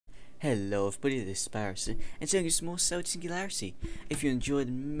Hello everybody, this is SPARROWICE, and today some more Singularity. If you enjoyed,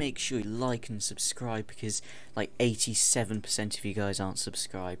 make sure you like and subscribe, because like 87% of you guys aren't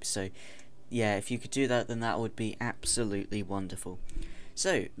subscribed. So yeah, if you could do that, then that would be absolutely wonderful.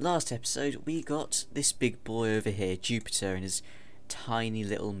 So, last episode we got this big boy over here, Jupiter, and his tiny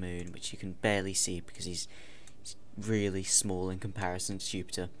little moon, which you can barely see because he's really small in comparison to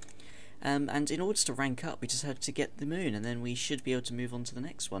Jupiter. And in order to rank up, we just have to get the moon, and then we should be able to move on to the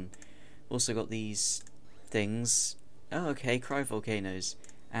next one. Also got these things. Oh, okay, cryovolcanoes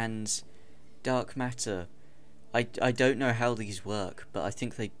and dark matter. I don't know how these work, but I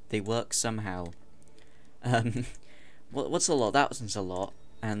think they work somehow. What's a lot? That wasn't a lot,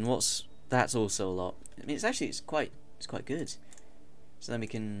 and that's also a lot. I mean, it's quite good. So then we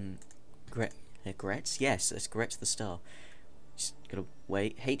can Gret? Yes, let's Gret the star. Just gotta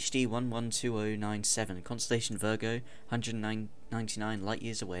wait. HD 112097, constellation Virgo, 199 light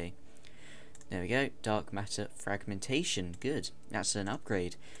years away. There we go. Dark matter fragmentation. Good. That's an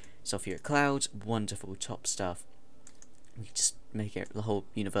upgrade. Sulfuric clouds. Wonderful. Top stuff. We can just make it the whole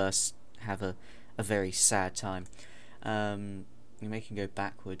universe have a very sad time. We make them go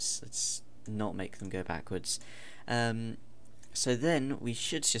backwards. Let's not make them go backwards. So then we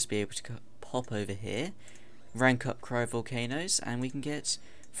should just be able to pop over here, rank up cryovolcanoes, and we can get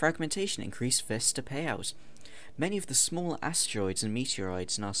fragmentation, increased Vesta payout. Many of the smaller asteroids and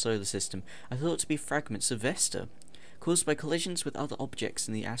meteorites in our solar system are thought to be fragments of Vesta, caused by collisions with other objects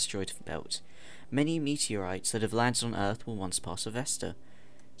in the asteroid belt. Many meteorites that have landed on Earth were once part of Vesta.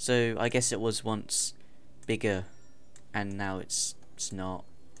 So I guess it was once bigger, and now it's not.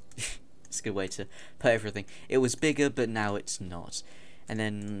 It's a good way to put everything. It was bigger, but now it's not. And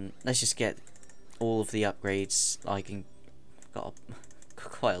then let's just get all of the upgrades. I can got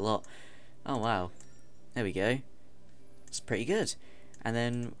quite a lot. Oh wow. There we go. It's pretty good. And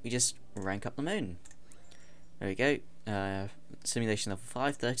then we just rank up the moon. There we go. Simulation level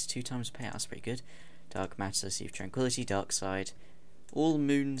 5, 32 times payout. That's pretty good. Dark matter, sea of tranquility, dark side. All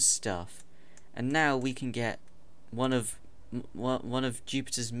moon stuff. And now we can get one of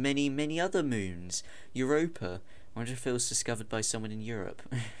Jupiter's many other moons. Europa. I wonder if it was discovered by someone in Europe.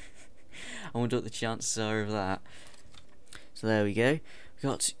 I wonder what the chances are of that. So there we go. We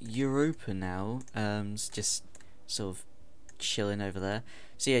got Europa now. Just sort of chilling over there.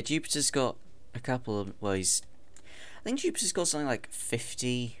 So yeah, Jupiter's got a couple of. Well, I think Jupiter's got something like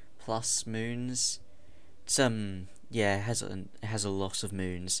 50 plus moons. Yeah, it has a lot of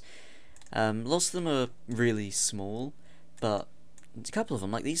moons. Lots of them are really small, but a couple of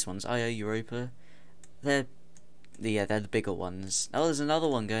them, like these ones, Io, Europa, they're the bigger ones. Oh, there's another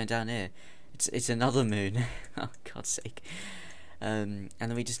one going down here. It's another moon. Oh, God's sake. And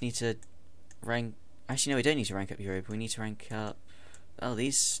then we just need to rank. Actually, no, we don't need to rank up Europa. We need to rank up. Oh,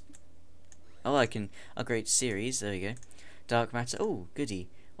 these. Oh, I can upgrade series. There we go. Dark matter. Oh, goody.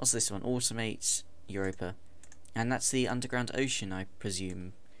 What's this one? Automate Europa, and that's the underground ocean, I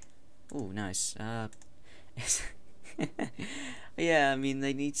presume. Oh, nice. Yeah, I mean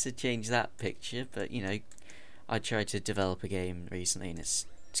they need to change that picture, but you know, I tried to develop a game recently and it's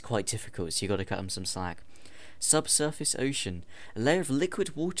quite difficult, so you got to cut them some slack. Subsurface ocean. A layer of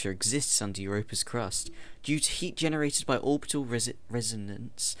liquid water exists under Europa's crust, due to heat generated by orbital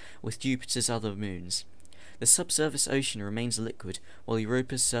resonance with Jupiter's other moons. The subsurface ocean remains liquid, while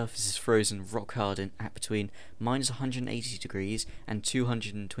Europa's surface is frozen rock hard at between minus 180 degrees and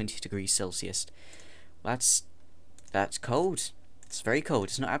 220 degrees Celsius. That's cold. It's very cold.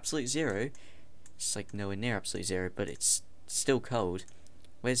 It's not absolute zero. It's like nowhere near absolute zero, but it's still cold.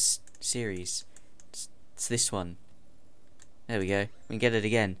 Where's series? It's this one. There we go. We can get it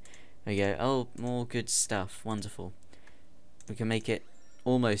again. There we go. Oh, more good stuff. Wonderful. We can make it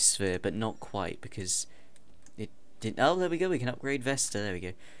almost sphere, but not quite, because it didn't. Oh, there we go. We can upgrade Vesta. There we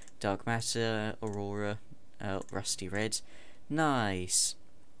go. Dark matter, Aurora, rusty red. Nice.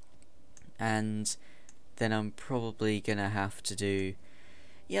 And then I'm probably gonna have to do,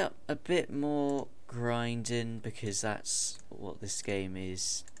 yeah, a bit more grinding, because that's what this game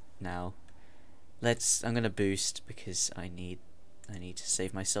is now. I'm gonna boost because I need to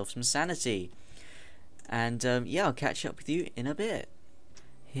save myself some sanity. And yeah, I'll catch up with you in a bit.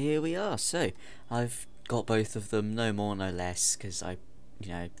 Here we are. So I've got both of them, no more no less, because I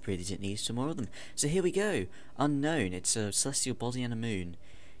really didn't need some more of them. So here we go. Unknown. It's a celestial body and a moon.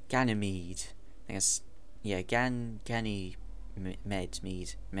 Ganymede. I think that's, yeah, Ganymede.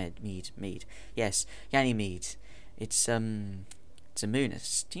 Yes, Ganymede. It's a moon. It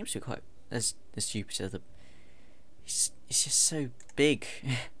seems to be quite. There's Jupiter. It's just so big.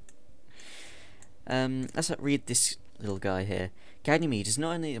 Let's read this little guy here. Ganymede is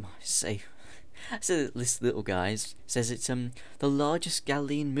not only so this little guy says it's the largest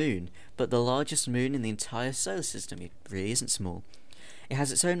Galilean moon, but the largest moon in the entire solar system. It really isn't small. It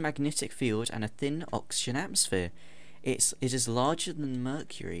has its own magnetic field and a thin oxygen atmosphere. It is larger than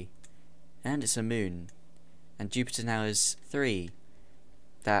Mercury, and it's a moon. And Jupiter now is 3.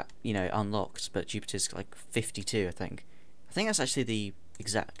 That, unlocked, but Jupiter's like 52, I think. I think that's actually the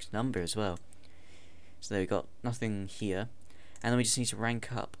exact number as well. So there we got nothing here. And then we just need to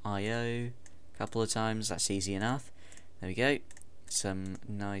rank up IO a couple of times. That's easy enough. There we go. Some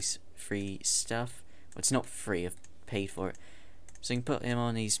nice free stuff. Well, it's not free, I've paid for it. So you can put him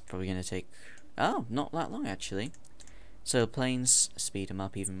on, he's probably going to take... Oh, not that long actually. So planes, speed him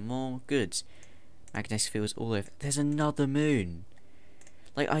up even more. Good. Magnetic fields all over. There's another moon.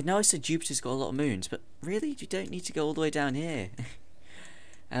 Like, I know I said Jupiter's got a lot of moons, but really, you don't need to go all the way down here.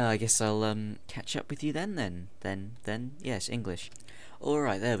 I guess I'll catch up with you then. Yes, English.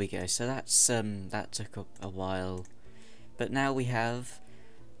 Alright, there we go. So that's that took a while. But now we have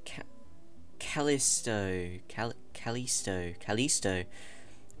Callisto.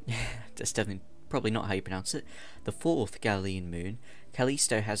 That's definitely probably not how you pronounce it. The 4th Galilean moon.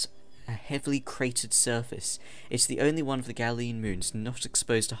 Callisto has a heavily cratered surface. It's the only one of the Galilean moons not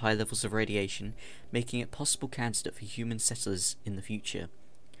exposed to high levels of radiation, making it a possible candidate for human settlers in the future.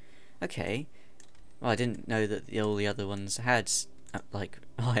 Okay. Well, I didn't know that all the other ones had like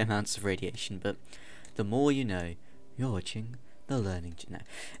high amounts of radiation, but the more you know. You're watching the Learning Channel.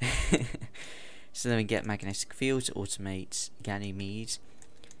 So then we get magnetic field to automate Ganymede,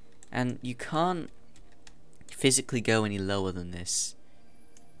 and you can't physically go any lower than this.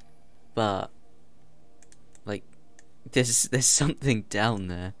 But like, there's something down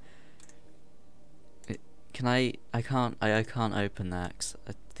there. Can I can't open that 'cause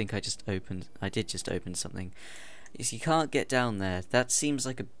I think I did just open something. You can't get down there. That seems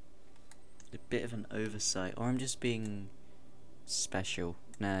like a bit of an oversight, or I'm just being special.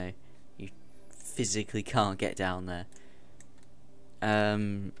 No, you physically can't get down there.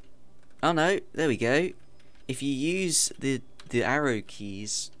 Oh no, there we go. If you use the arrow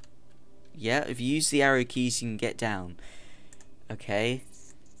keys, yeah, if you use the arrow keys, you can get down. Okay.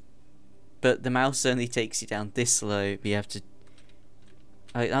 But the mouse only takes you down this low. You have to.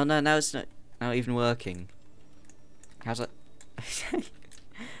 Oh no, now it's not even working. How's that? I think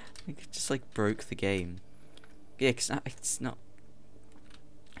it just like broke the game. Yeah, cause it's not.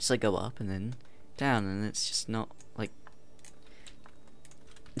 It's like go up and then down, and it's just not like.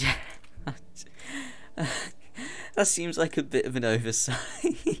 That seems like a bit of an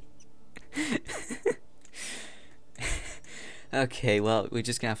oversight. Okay, well, we're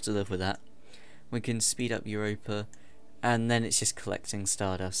just gonna have to live with that. We can speed up Europa, and then it's just collecting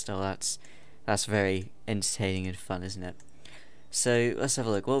Stardust. Oh, that's very entertaining and fun, isn't it? So let's have a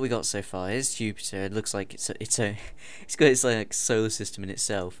look. What we got so far is Jupiter. It looks like it's got its like solar system in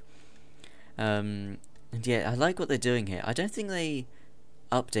itself. And yeah, I like what they're doing here. I don't think they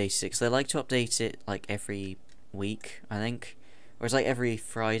update it, because they like to update it like every week, I think, or it's like every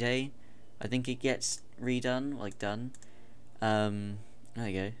Friday. I think it gets redone, like done. There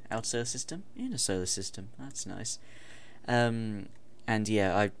you go. Outer solar system in a solar system. That's nice. And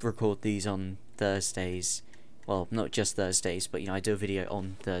yeah, I record these on Thursdays. Well, not just Thursdays, but I do a video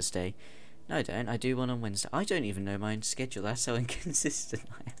on Thursday. No, I don't. I do one on Wednesday. I don't even know my own schedule. That's how inconsistent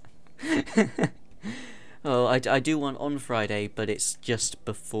I am. Well, I do one on Friday, but it's just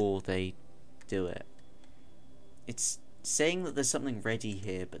before they do it. It's saying that there's something ready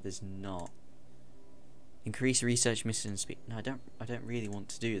here, but there's not. Increase research mission speed. No, I don't really want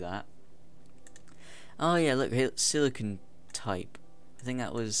to do that. Oh yeah, look here, silicon type. I think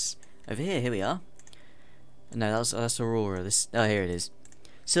that was over here. Here we are. No, that's Aurora. Here it is.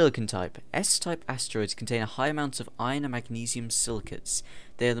 Silicon type. S-type asteroids contain a high amount of iron and magnesium silicates.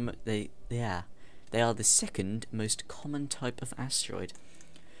 They are the second most common type of asteroid.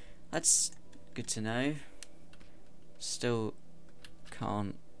 That's good to know. Still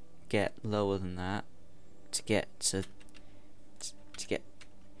can't get lower than that to get to get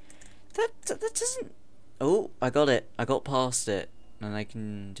that doesn't. Oh, I got it. I got past it, and I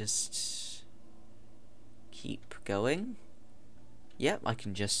can just keep going. Yep, I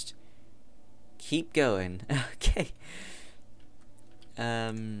can just keep going. Okay.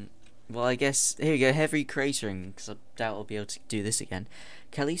 Well, I guess here we go. Heavy cratering, because I doubt I'll be able to do this again.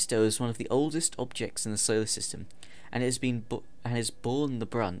 Callisto is one of the oldest objects in the solar system, and it has borne the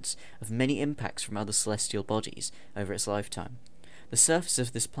brunt of many impacts from other celestial bodies over its lifetime. The surface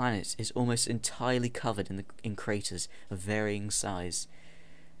of this planet is almost entirely covered in craters of varying size.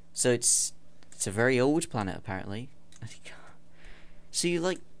 So it's a very old planet, apparently. So you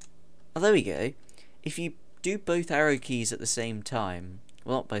like, oh, there we go. If you do both arrow keys at the same time,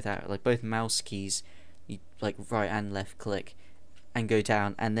 well, not both arrow, like both mouse keys, you like right and left click, and go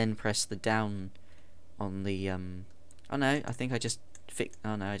down, and then press the down on the oh no, I think I just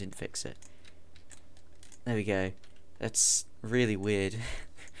oh no, I didn't fix it. There we go. That's really weird.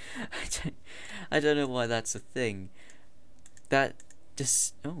 I don't know why that's a thing. That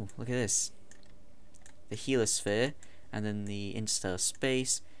just, oh, look at this. The heliosphere, and then the interstellar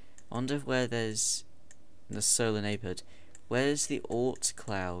space. I wonder where there's the solar neighborhood. Where's the Oort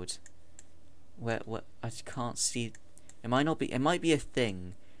cloud? What? I can't see. It might not be. It might be a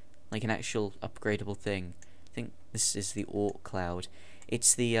thing, like an actual upgradable thing. I think this is the Oort cloud.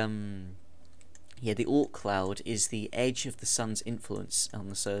 It's the yeah, the Oort cloud is the edge of the sun's influence on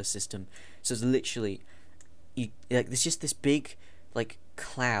the solar system. So it's literally, like, there's just this big, like,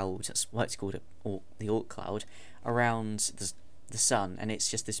 cloud. That's why it's called the Oort cloud, around the sun, and it's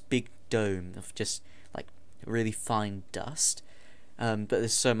just this big dome of just like really fine dust. But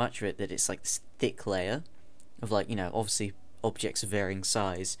there's so much of it that it's like this thick layer of, like, you know, obviously objects of varying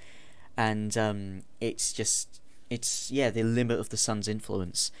size, and it's yeah, the limit of the sun's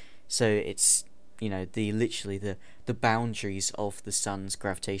influence. So it's, you know, literally the boundaries of the sun's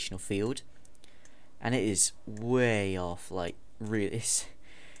gravitational field, and it is way off, like, really,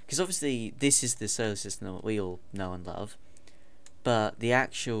 because obviously this is the solar system that we all know and love, but the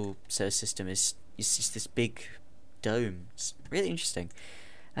actual solar system is just this big dome. It's really interesting.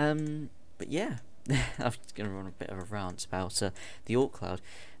 But yeah, I'm just gonna run a bit of a rant about the Oort cloud.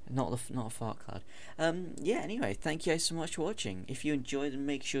 Not a fart cloud. Yeah, anyway, thank you guys so much for watching. If you enjoyed,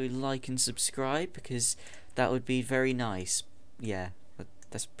 make sure you like and subscribe, because that would be very nice. Yeah,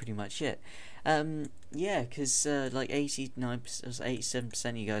 that's pretty much it. Yeah, because like 89%, 87%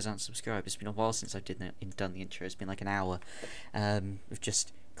 of you guys aren't subscribed. It's been a while since I've done the intro. It's been like an hour of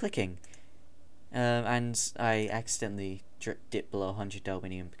just clicking. And I accidentally dipped below 100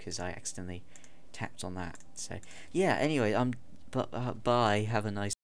 aluminium because I accidentally tapped on that. So yeah, anyway, bye. Have a nice